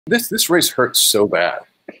This race hurts so bad.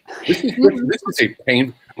 This is a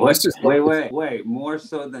pain. Wait, more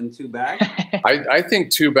so than two back? I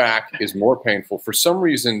think two back is more painful. For some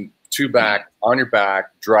reason, two back on your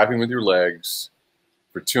back, driving with your legs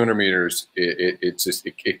for 200 meters,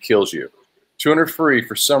 it kills you. 200 free,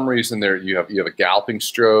 for some reason, there you have a galloping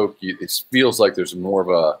stroke. It feels like there's more of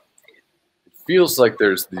a. It feels like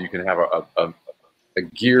you can have a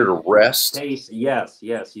gear to rest. Taste, yes,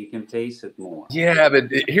 you can taste it more. Yeah, but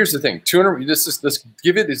here's the thing: 200. Let's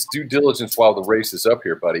give it its due diligence while the race is up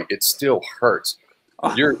here, buddy. It still hurts.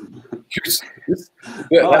 All the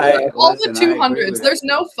 200s. There's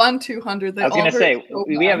no fun 200. I was gonna say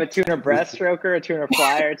we have a 200 breaststroker, a 200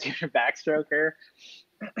 flyer, a 200 backstroker.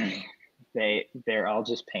 They're all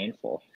just painful.